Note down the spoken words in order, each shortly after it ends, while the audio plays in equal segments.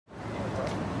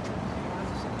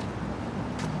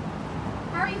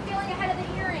you feeling ahead of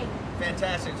the hearing?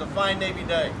 Fantastic. It's a fine Navy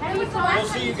day. We'll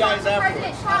see you guys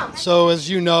afterwards. So as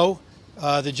you know,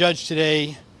 the judge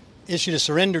today issued a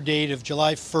surrender date of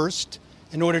July 1st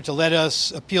in order to let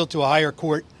us appeal to a higher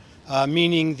court,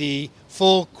 meaning the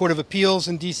full Court of Appeals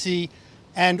in D.C.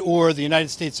 and or the United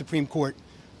States Supreme Court.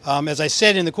 As I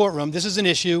said in the courtroom, this is an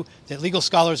issue that legal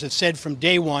scholars have said from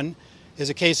day one is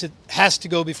a case that has to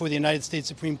go before the United States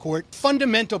Supreme Court.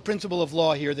 Fundamental principle of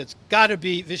law here that's got to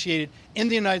be vitiated in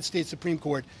the United States Supreme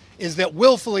Court is that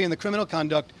willfully in the criminal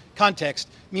conduct context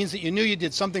means that you knew you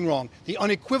did something wrong. The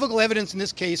unequivocal evidence in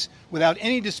this case, without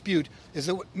any dispute, is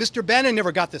that Mr. Bannon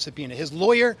never got the subpoena. His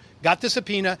lawyer got the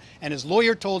subpoena, and his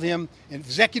lawyer told him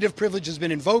executive privilege has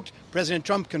been invoked. President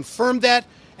Trump confirmed that,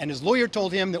 and his lawyer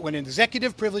told him that when an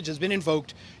executive privilege has been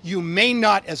invoked, you may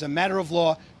not, as a matter of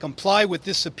law, comply with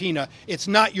this subpoena. It's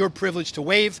not your privilege to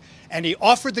waive, and he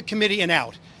offered the committee an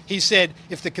out. He said,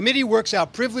 if the committee works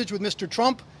out privilege with Mr.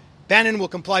 Trump, Bannon will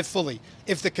comply fully.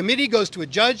 If the committee goes to a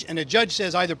judge and a judge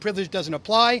says either privilege doesn't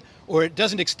apply or it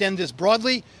doesn't extend this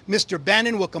broadly, Mr.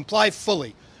 Bannon will comply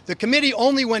fully. The committee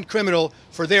only went criminal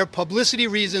for their publicity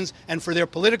reasons and for their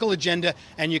political agenda,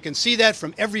 and you can see that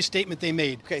from every statement they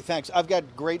made. Okay, thanks. I've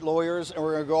got great lawyers, and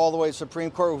we're going to go all the way to the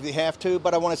Supreme Court if we have to,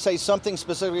 but I want to say something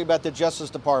specifically about the Justice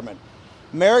Department.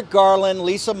 Merrick Garland,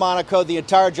 Lisa Monaco, the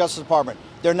entire Justice Department,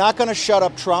 they're not going to shut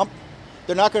up Trump.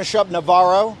 They're not going to shut up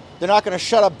Navarro. They're not going to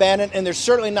shut up Bannon, and they're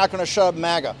certainly not going to shut up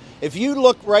MAGA. If you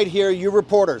look right here, you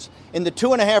reporters, in the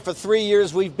 2.5 or 3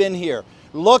 years we've been here,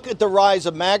 look at the rise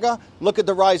of MAGA, look at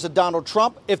the rise of Donald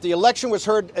Trump. If the election was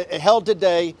held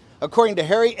today, according to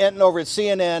Harry Enton over at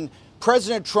CNN,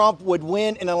 President Trump would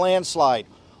win in a landslide.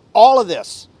 All of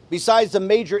this, besides the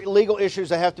major legal issues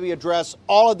that have to be addressed,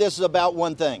 all of this is about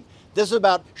one thing. This is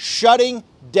about shutting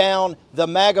down the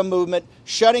MAGA movement,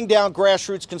 shutting down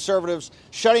grassroots conservatives,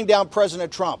 shutting down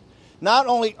President Trump. Not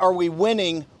only are we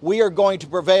winning, we are going to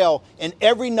prevail, and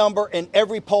every number and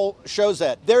every poll shows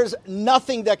that. There's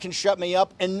nothing that can shut me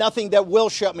up and nothing that will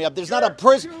shut me up. There's not a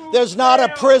prison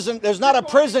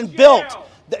built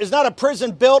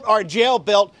or a jail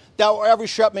built that will ever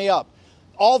shut me up.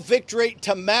 All victory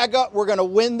to MAGA. We're going to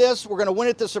win this. We're going to win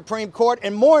at the Supreme Court,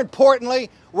 and more importantly,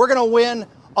 we're going to win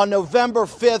on November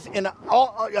 5th in an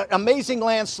amazing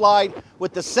landslide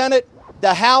with the Senate,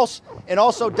 the House, and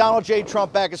also Donald J.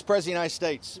 Trump back as President of the United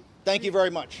States. Thank you very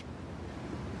much.